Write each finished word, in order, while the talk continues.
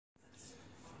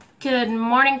Good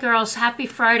morning, girls. Happy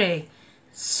Friday.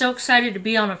 So excited to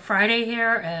be on a Friday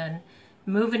here and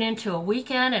moving into a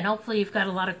weekend, and hopefully you've got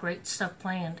a lot of great stuff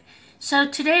planned. So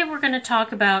today we're going to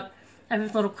talk about, I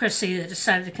have little Chrissy that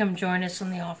decided to come join us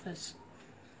in the office.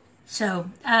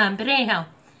 So, but anyhow,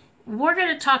 we're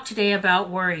going to talk today about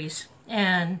worries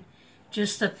and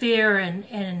just the fear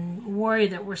and worry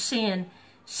that we're seeing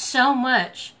so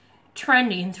much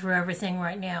trending through everything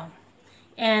right now.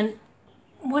 And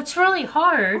what's really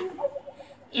hard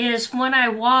is when I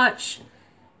watch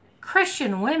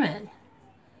Christian women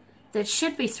that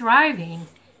should be thriving,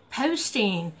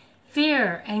 posting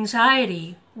fear,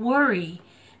 anxiety, worry,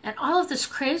 and all of this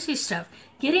crazy stuff,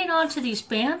 getting onto these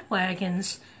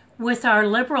bandwagons with our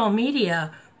liberal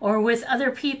media or with other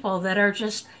people that are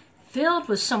just filled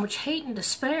with so much hate and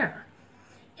despair.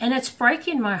 And it's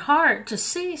breaking my heart to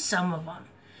see some of them.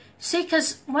 See,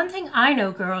 because one thing I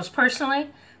know, girls, personally,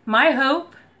 my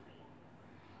hope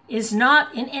is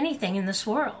not in anything in this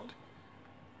world.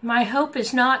 My hope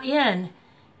is not in,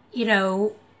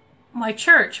 my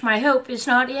church. My hope is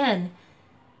not in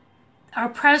our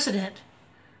president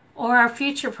or our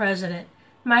future president.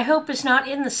 My hope is not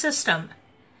in the system.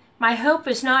 My hope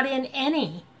is not in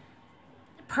any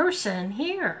person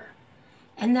here.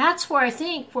 And that's where I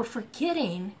think we're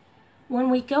forgetting when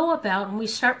we go about and we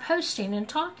start posting and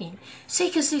talking. See,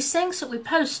 because these things that we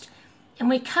post and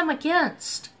we come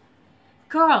against,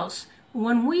 girls,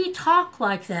 when we talk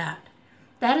like that,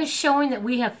 that is showing that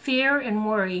we have fear and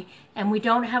worry and we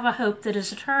don't have a hope that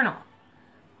is eternal.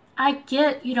 I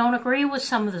get you don't agree with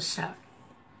some of the stuff.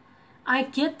 I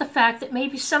get the fact that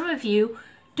maybe some of you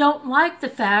don't like the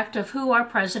fact of who our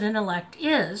president-elect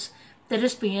is that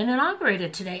is being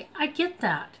inaugurated today. I get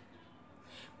that.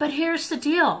 But here's the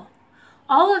deal.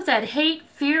 All of that hate,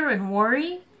 fear, and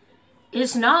worry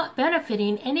is not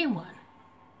benefiting anyone.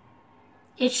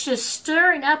 It's just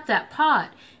stirring up that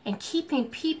pot and keeping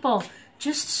people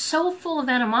just so full of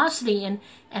animosity and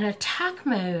attack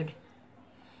mode.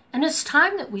 And it's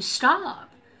time that we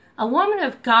stop. A woman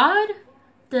of God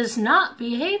does not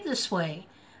behave this way.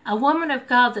 A woman of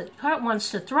God that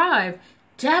wants to thrive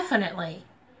definitely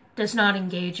does not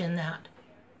engage in that.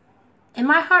 And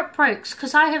my heart breaks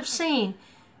because I have seen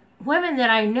women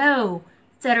that I know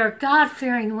that are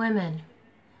God-fearing women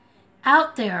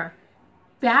out there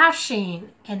bashing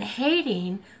and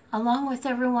hating along with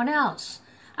everyone else.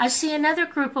 I see another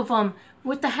group of them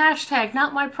with the hashtag,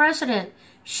 not my president.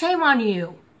 Shame on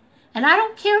you. And I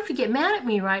don't care if you get mad at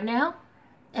me right now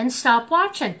and stop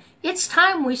watching. It's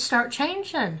time we start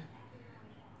changing.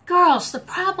 Girls, the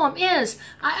problem is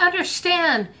I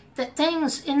understand that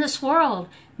things in this world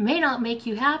may not make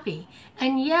you happy.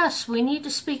 And yes, we need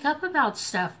to speak up about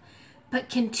stuff. But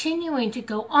continuing to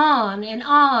go on and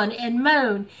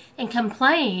moan and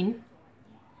complain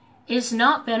is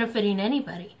not benefiting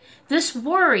anybody. This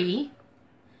worry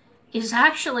is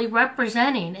actually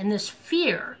representing, and this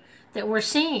fear that we're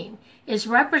seeing is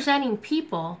representing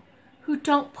people who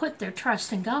don't put their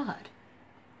trust in God.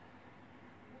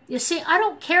 You see, I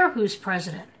don't care who's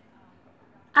president.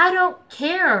 I don't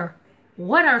care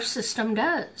what our system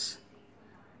does.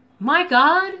 My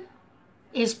God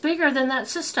is bigger than that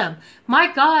system.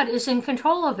 My God is in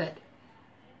control of it.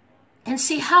 And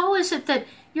see, how is it that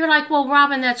you're like, well,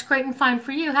 Robin, that's great and fine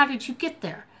for you. How did you get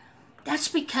there? That's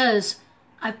because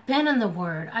I've been in the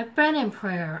Word. I've been in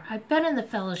prayer. I've been in the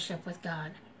fellowship with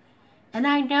God. And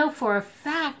I know for a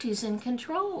fact He's in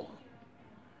control.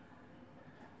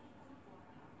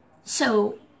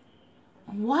 So,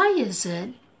 why is it,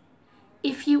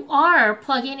 if you are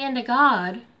plugging into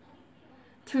God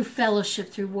through fellowship,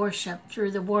 through worship,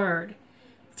 through the Word,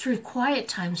 through quiet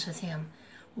times with Him,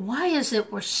 why is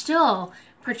it we're still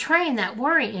portraying that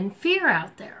worry and fear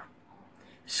out there?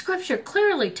 Scripture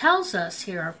clearly tells us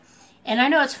here, and I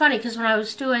know it's funny because when I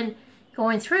was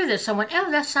going through this, I went,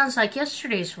 oh, that sounds like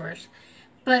yesterday's verse.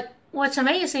 But what's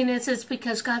amazing is it's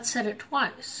because God said it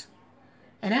twice,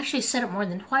 and actually said it more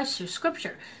than twice through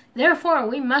Scripture. Therefore,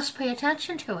 we must pay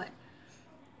attention to it.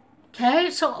 Okay,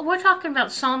 so we're talking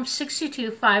about Psalm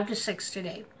 62, 5-6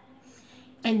 today.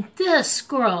 And this,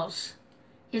 girls,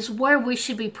 is where we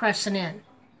should be pressing in.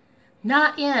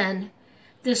 Not in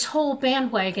this whole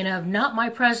bandwagon of not my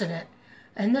president,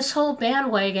 and this whole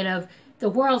bandwagon of the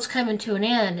world's coming to an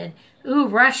end, and ooh,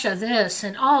 Russia this,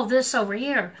 and all this over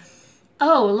here.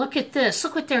 Oh, look at this.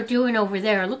 Look what they're doing over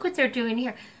there. Look what they're doing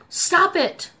here. Stop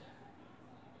it.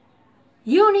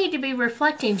 You need to be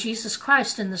reflecting Jesus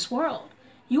Christ in this world.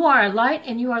 You are a light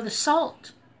and you are the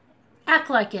salt. Act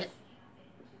like it.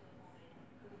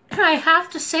 And I have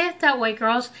to say it that way,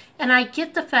 girls. And I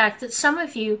get the fact that some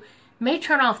of you may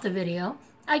turn off the video.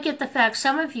 I get the fact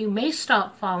some of you may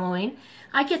stop following.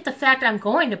 I get the fact I'm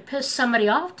going to piss somebody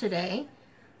off today.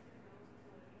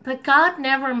 But God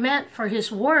never meant for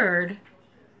his word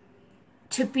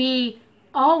to be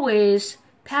always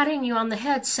patting you on the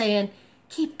head saying,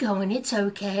 keep going, it's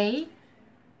okay.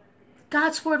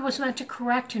 God's word was meant to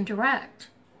correct and direct,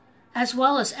 as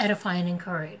well as edify and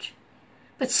encourage.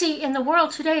 But see, in the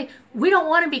world today, we don't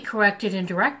want to be corrected and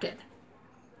directed.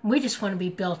 We just want to be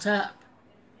built up.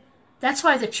 That's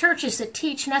why the churches that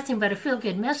teach nothing but a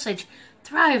feel-good message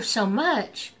thrive so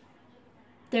much.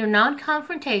 They're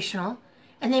non-confrontational,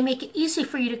 and they make it easy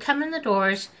for you to come in the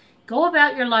doors, go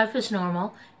about your life as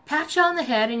normal, pat you on the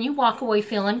head, and you walk away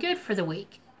feeling good for the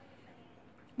week.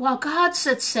 While God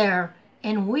sits there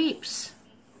and weeps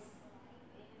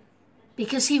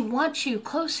because he wants you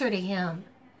closer to him.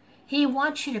 He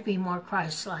wants you to be more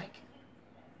Christ-like.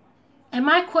 And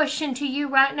my question to you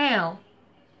right now,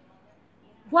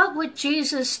 what would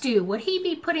Jesus do? Would he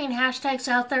be putting hashtags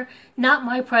out there, not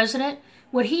my president?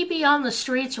 Would he be on the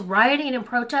streets rioting and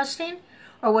protesting?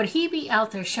 Or would he be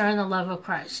out there sharing the love of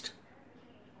Christ?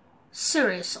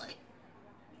 Seriously.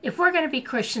 If we're going to be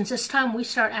Christians, it's time we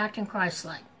start acting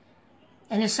Christ-like.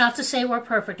 And it's not to say we're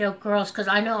perfect, oh girls, because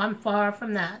I know I'm far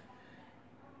from that.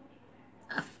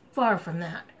 Far from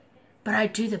that. But I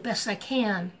do the best I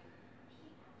can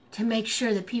to make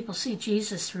sure that people see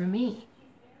Jesus through me.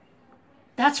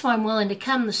 That's why I'm willing to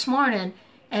come this morning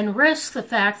and risk the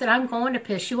fact that I'm going to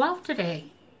piss you off today.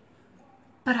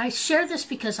 But I share this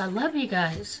because I love you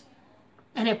guys,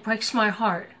 and it breaks my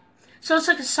heart. So let's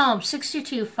look at Psalm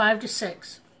 62,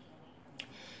 5-6.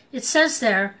 It says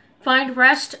there, find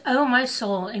rest, O my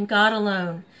soul, in God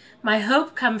alone. My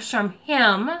hope comes from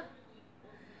him.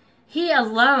 He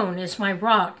alone is my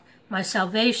rock, my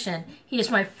salvation. He is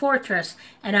my fortress,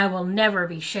 and I will never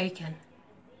be shaken.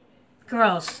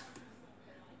 Girls,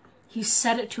 he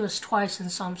said it to us twice in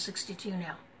Psalm 62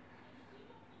 now.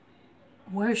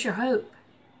 Where's your hope?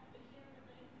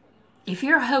 If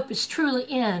your hope is truly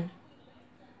in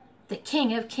the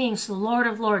King of Kings, the Lord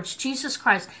of Lords, Jesus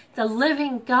Christ, the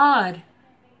living God,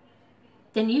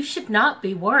 then you should not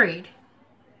be worried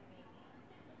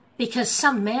because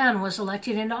some man was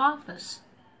elected into office.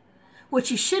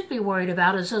 What you should be worried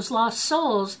about is those lost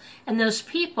souls and those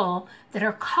people that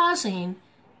are causing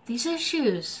these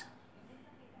issues.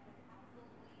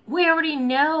 We already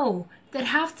know that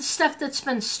half the stuff that's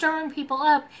been stirring people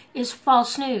up is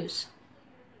false news.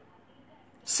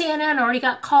 CNN already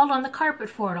got called on the carpet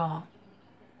for it all.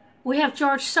 We have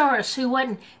George Soros, who went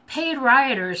and paid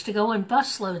rioters to go in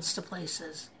busloads to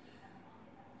places.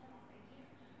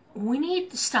 We need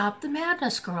to stop the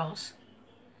madness, girls.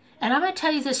 And I'm going to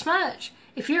tell you this much.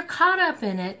 If you're caught up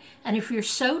in it, and if you're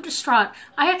so distraught,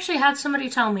 I actually had somebody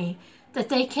tell me that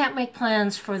they can't make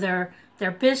plans for their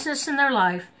business and their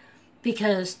life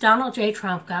because Donald J.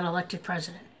 Trump got elected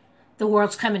president. The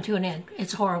world's coming to an end.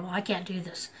 It's horrible. I can't do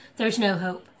this. There's no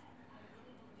hope.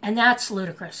 And that's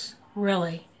ludicrous,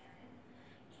 really.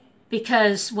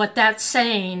 Because what that's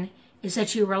saying is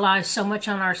that you rely so much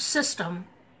on our system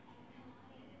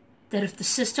that if the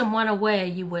system went away,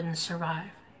 you wouldn't survive.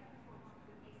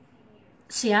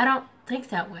 See, I don't think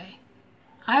that way.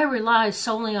 I rely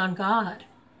solely on God.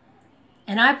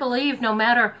 And I believe no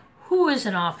matter who is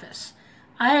in office,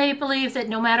 I believe that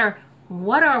no matter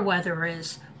what our weather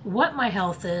is, what my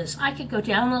health is, I could go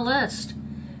down the list.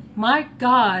 My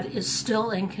God is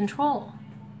still in control.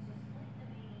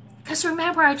 Because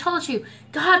remember, I told you,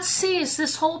 God sees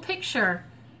this whole picture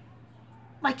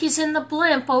like he's in the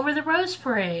blimp over the Rose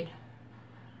Parade.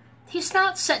 He's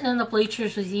not sitting in the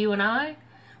bleachers with you and I,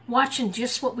 watching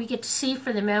just what we get to see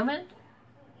for the moment.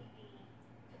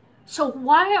 So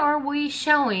why are we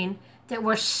showing that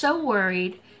we're so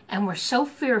worried and we're so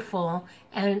fearful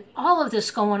and all of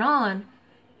this going on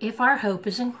if our hope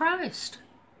is in Christ?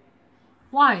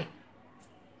 Why?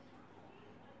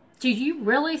 Do you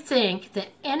really think that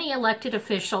any elected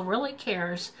official really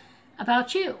cares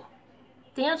about you?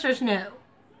 The answer is no.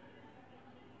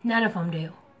 None of them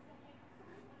do.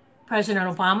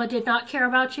 President Obama did not care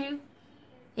about you.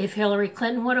 If Hillary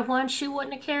Clinton would have won, she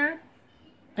wouldn't have cared.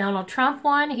 Donald Trump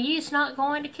won, he's not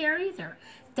going to care either.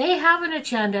 They have an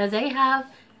agenda, they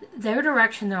have their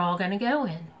direction they're all going to go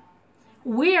in.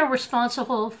 We are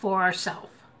responsible for ourselves.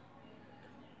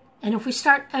 And if we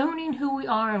start owning who we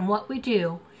are and what we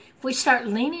do, if we start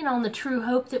leaning on the true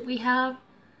hope that we have,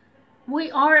 we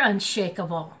are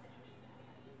unshakable.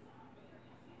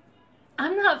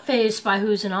 I'm not fazed by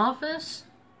who's in office.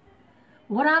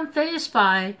 What I'm fazed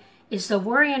by is the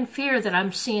worry and fear that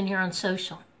I'm seeing here on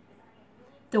social.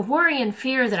 The worry and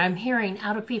fear that I'm hearing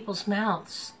out of people's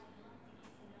mouths.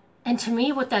 And to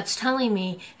me, what that's telling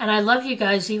me, and I love you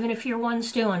guys, even if you're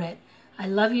ones doing it, I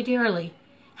love you dearly.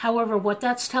 However, what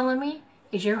that's telling me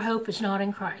is your hope is not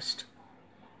in Christ.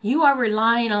 You are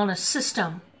relying on a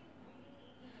system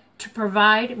to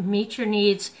provide, meet your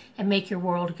needs, and make your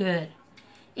world good.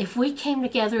 If we came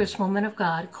together as women of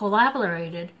God,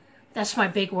 collaborated, that's my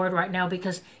big word right now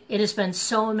because it has been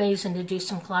so amazing to do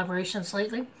some collaborations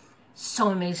lately. So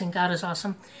amazing. God is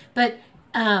awesome. But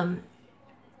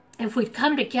if we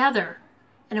come together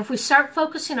and if we start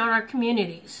focusing on our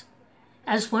communities,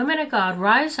 as women of God,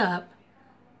 rise up,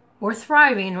 we're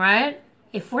thriving, right?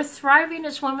 If we're thriving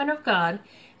as women of God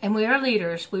and we are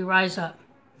leaders, we rise up.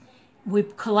 We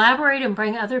collaborate and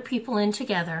bring other people in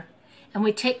together, and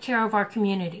we take care of our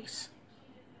communities.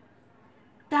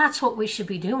 That's what we should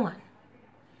be doing.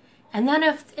 And then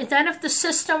if the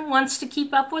system wants to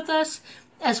keep up with us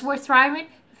as we're thriving,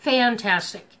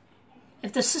 fantastic.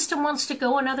 If the system wants to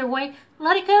go another way,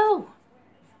 let it go.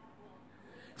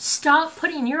 Stop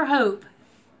putting your hope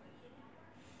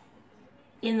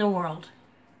in the world.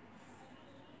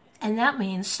 And that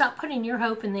means stop putting your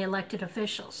hope in the elected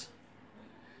officials.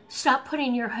 Stop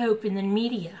putting your hope in the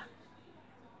media,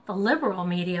 the liberal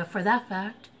media for that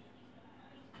fact.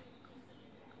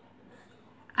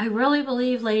 I really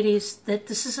believe, ladies, that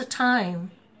this is a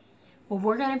time where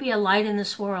we're going to be a light in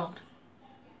this world.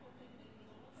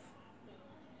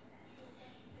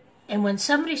 And when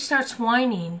somebody starts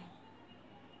whining,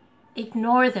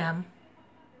 ignore them.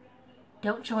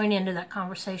 Don't join into that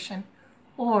conversation.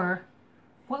 Or,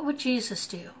 what would Jesus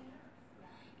do?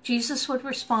 Jesus would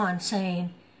respond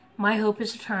saying, my hope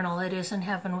is eternal. It is in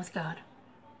heaven with God.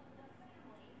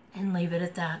 And leave it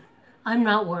at that. I'm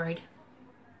not worried.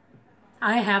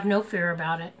 I have no fear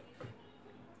about it.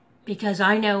 Because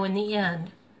I know in the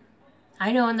end,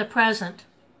 I know in the present,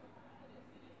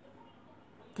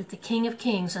 that the King of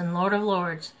Kings and Lord of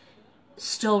Lords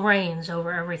still reigns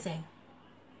over everything.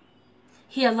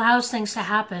 He allows things to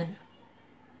happen,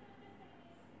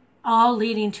 all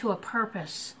leading to a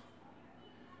purpose.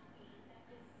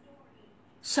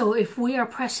 So if we are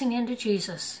pressing into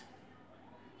Jesus,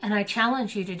 and I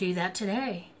challenge you to do that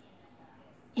today,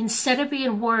 instead of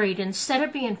being worried, instead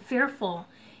of being fearful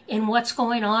in what's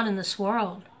going on in this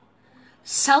world,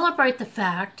 celebrate the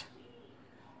fact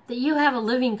that you have a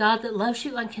living God that loves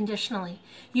you unconditionally.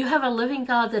 You have a living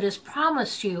God that has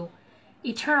promised you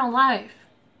eternal life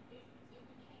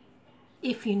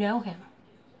if you know Him.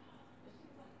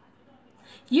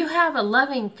 You have a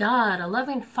loving God, a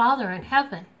loving Father in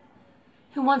heaven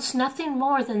who wants nothing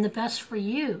more than the best for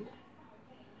you.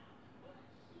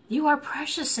 You are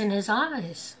precious in His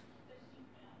eyes.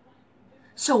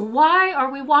 So why are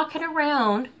we walking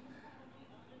around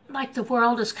like the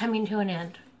world is coming to an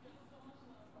end?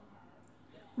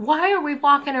 Why are we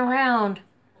walking around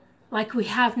like we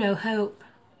have no hope?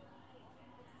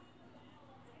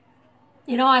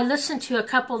 You know, I listened to a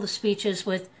couple of the speeches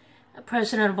with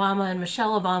President Obama and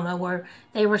Michelle Obama where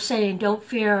they were saying, don't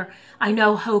fear, I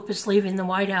know hope is leaving the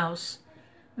White House.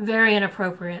 Very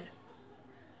inappropriate.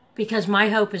 Because my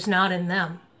hope is not in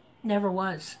them. Never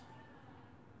was.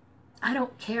 I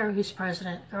don't care who's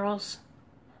president, girls.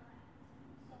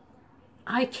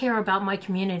 I care about my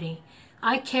community.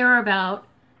 I care about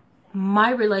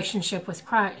my relationship with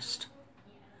Christ.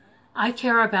 I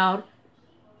care about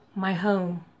my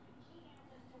home,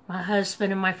 my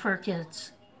husband and my 4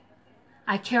 kids.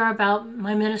 I care about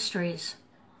my ministries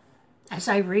as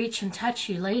I reach and touch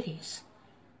you ladies.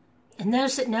 And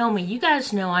those that know me, you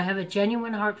guys know I have a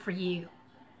genuine heart for you.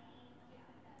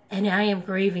 And I am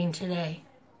grieving today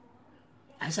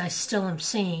as I still am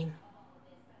seeing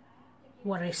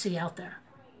what I see out there.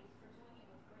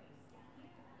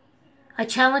 I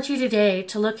challenge you today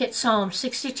to look at Psalm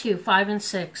 62, 5 and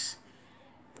 6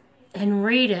 and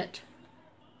read it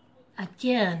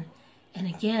again and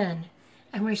again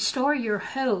and restore your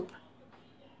hope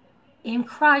in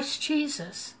Christ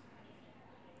Jesus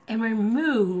and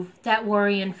remove that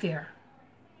worry and fear.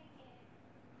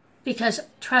 Because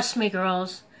trust me,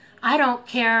 girls, I don't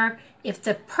care if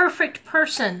the perfect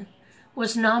person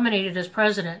was nominated as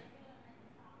president,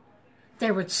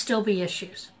 there would still be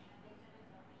issues.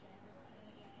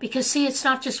 Because, see, it's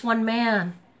not just one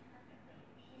man.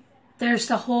 There's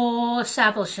the whole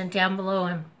establishment down below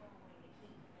him.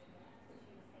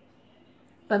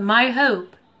 But my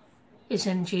hope is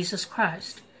in Jesus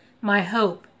Christ. My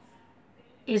hope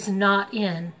is not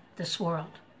in this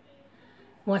world.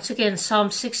 Once again, Psalm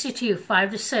 62,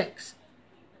 5 to 6.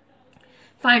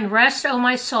 Find rest, O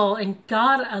my soul, in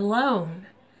God alone.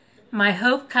 My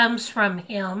hope comes from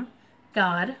Him,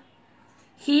 God.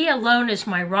 He alone is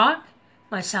my rock,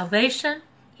 my salvation.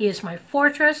 He is my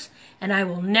fortress, and I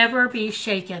will never be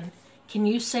shaken. Can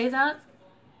you say that?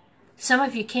 Some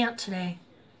of you can't today,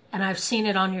 and I've seen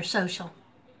it on your social.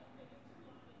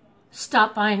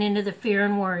 Stop buying into the fear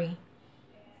and worry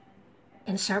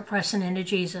and start pressing into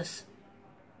Jesus.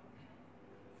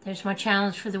 There's my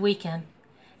challenge for the weekend.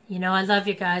 You know I love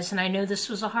you guys, and I know this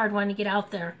was a hard one to get out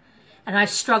there. And I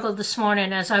struggled this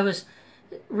morning as I was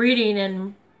reading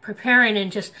and preparing,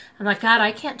 and I'm like, God,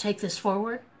 I can't take this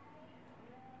forward.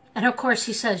 And of course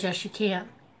he says, yes, you can.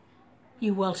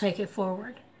 You will take it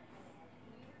forward.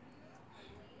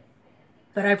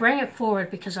 But I bring it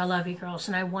forward because I love you girls,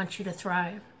 and I want you to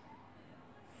thrive.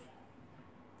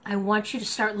 I want you to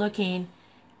start looking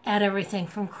at everything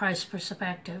from Christ's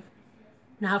perspective.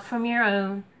 Not from your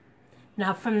own,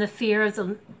 not from the fear of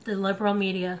the liberal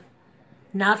media,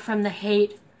 not from the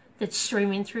hate that's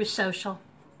streaming through social,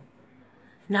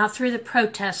 not through the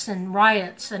protests and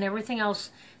riots and everything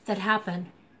else that happened.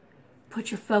 Put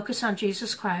your focus on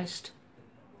Jesus Christ.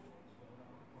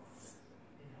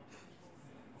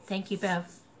 Thank you, Bev.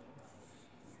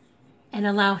 And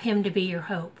allow him to be your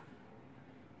hope.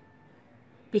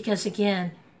 Because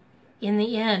again, in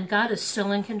the end, God is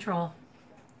still in control.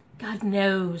 God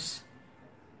knows.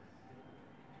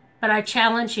 But I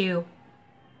challenge you,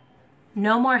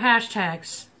 no more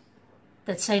hashtags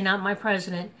that say not my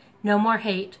president. No more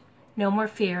hate, no more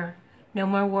fear, no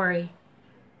more worry.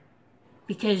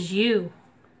 Because you,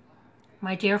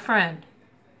 my dear friend,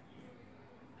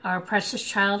 are a precious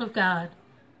child of God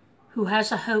who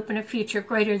has a hope and a future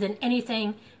greater than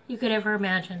anything you could ever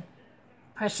imagine.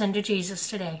 Press into Jesus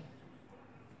today.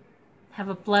 Have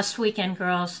a blessed weekend,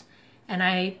 girls. And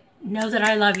I know that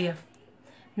I love you. I'm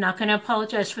not going to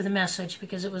apologize for the message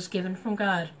because it was given from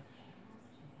God.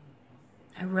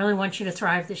 I really want you to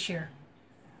thrive this year.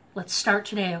 Let's start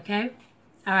today, okay?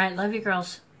 All right, love you,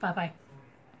 girls. Bye-bye.